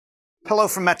Hello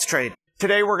from Mets Trade.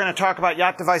 Today we're going to talk about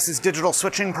Yacht Devices digital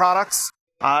switching products.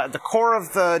 The core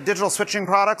of the digital switching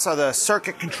products are the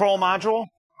circuit control module.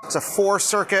 It's a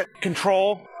 4-circuit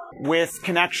control with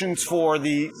connections for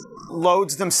the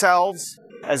loads themselves,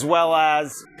 as well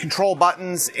as control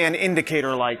buttons and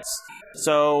indicator lights.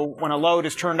 So when a load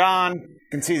is turned on, you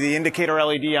can see the indicator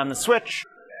LED on the switch,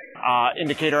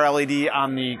 indicator LED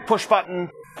on the push button,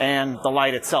 and the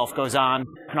light itself goes on.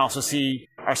 You can also see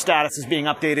our status is being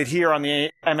updated here on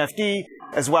the MFD,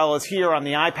 as well as here on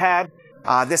the iPad.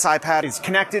 This iPad is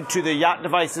connected to the Yacht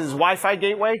Devices Wi-Fi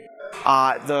gateway.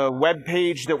 The web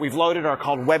page that we've loaded are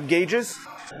called web gauges.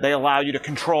 They allow you to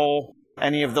control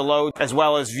any of the loads, as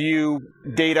well as view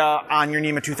data on your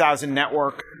NMEA 2000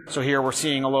 network. So here we're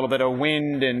seeing a little bit of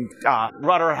wind and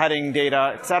rudder heading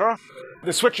data, etc.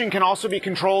 The switching can also be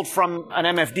controlled from an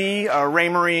MFD, a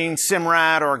Raymarine,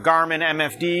 Simrad, or Garmin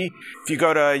MFD. If you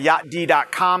go to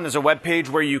yachtd.com, there's a web page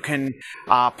where you can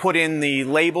put in the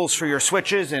labels for your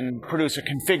switches and produce a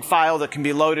config file that can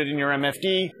be loaded in your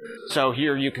MFD. So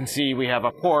here you can see we have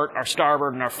a port, our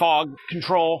starboard, and our fog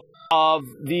control of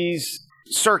these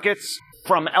circuits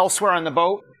from elsewhere on the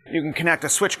boat. You can connect a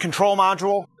switch control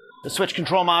module. The switch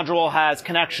control module has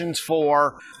connections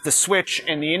for the switch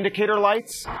and the indicator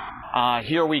lights.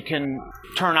 Here we can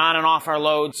turn on and off our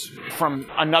loads from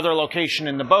another location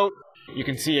in the boat. You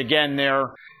can see again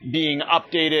they're being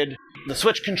updated, the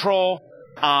switch control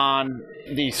on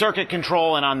the circuit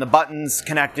control and on the buttons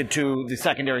connected to the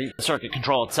secondary circuit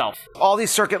control itself. All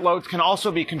these circuit loads can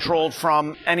also be controlled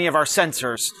from any of our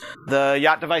sensors. The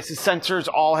Yacht Devices sensors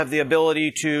all have the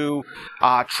ability to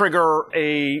trigger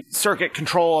a circuit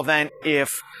control event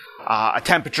if a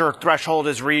temperature threshold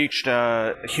is reached,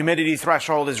 a humidity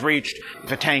threshold is reached,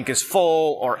 if a tank is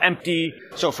full or empty.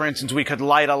 So for instance, we could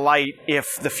light a light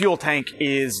if the fuel tank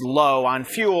is low on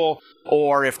fuel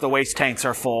or if the waste tanks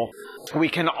are full. We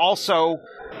can also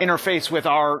interface with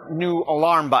our new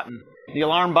alarm button. The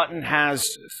alarm button has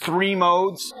 3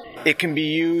 modes. It can be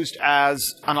used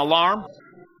as an alarm.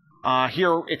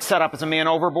 Here it's set up as a man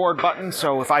overboard button,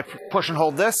 so if I push and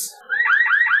hold this,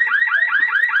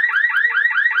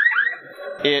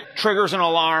 it triggers an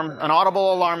alarm, an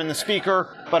audible alarm in the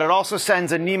speaker, but it also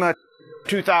sends a NMEA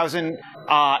 2000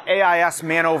 AIS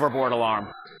man overboard alarm.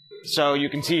 So you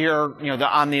can see here,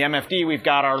 on the MFD, we've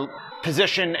got our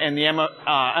position and the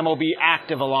MOB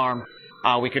active alarm.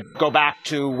 We could go back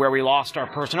to where we lost our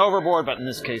person overboard, but in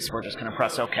this case, we're just going to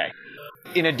press OK.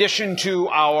 In addition to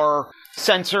our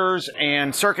sensors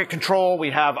and circuit control,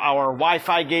 we have our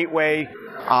Wi-Fi gateway,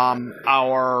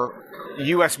 our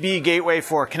USB gateway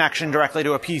for connection directly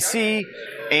to a PC,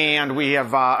 and we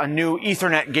have a new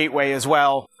Ethernet gateway as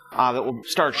well that will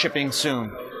start shipping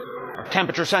soon. Our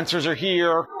temperature sensors are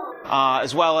here,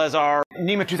 as well as our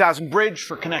NMEA 2000 bridge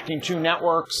for connecting 2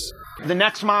 networks. The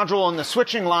next module in the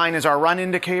switching line is our run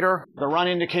indicator. The run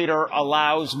indicator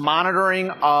allows monitoring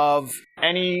of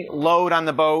any load on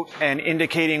the boat and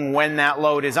indicating when that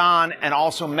load is on, and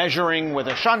also measuring with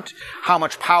a shunt how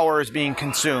much power is being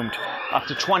consumed. Up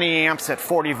to 20 amps at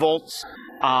 40 volts.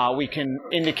 We can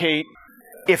indicate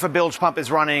if a bilge pump is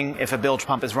running, if a bilge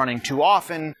pump is running too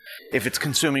often, if it's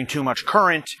consuming too much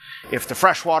current, if the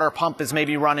freshwater pump is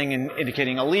maybe running and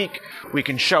indicating a leak. We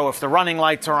can show if the running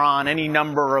lights are on. Any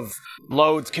number of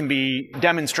loads can be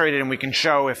demonstrated, and we can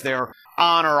show if they're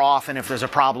on or off and if there's a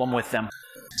problem with them.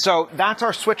 So that's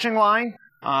our switching line.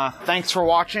 Thanks for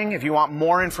watching. If you want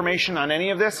more information on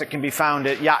any of this, it can be found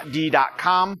at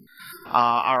yachtd.com,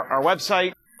 our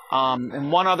website.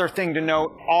 And one other thing to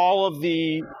note, all of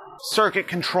the circuit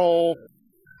control,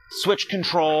 switch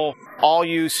control, all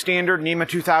use standard NMEA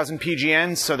 2000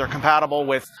 PGNs, so they're compatible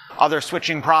with other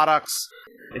switching products.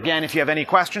 Again, if you have any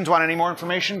questions, want any more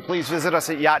information, please visit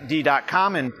us at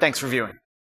yachtd.com, and thanks for viewing.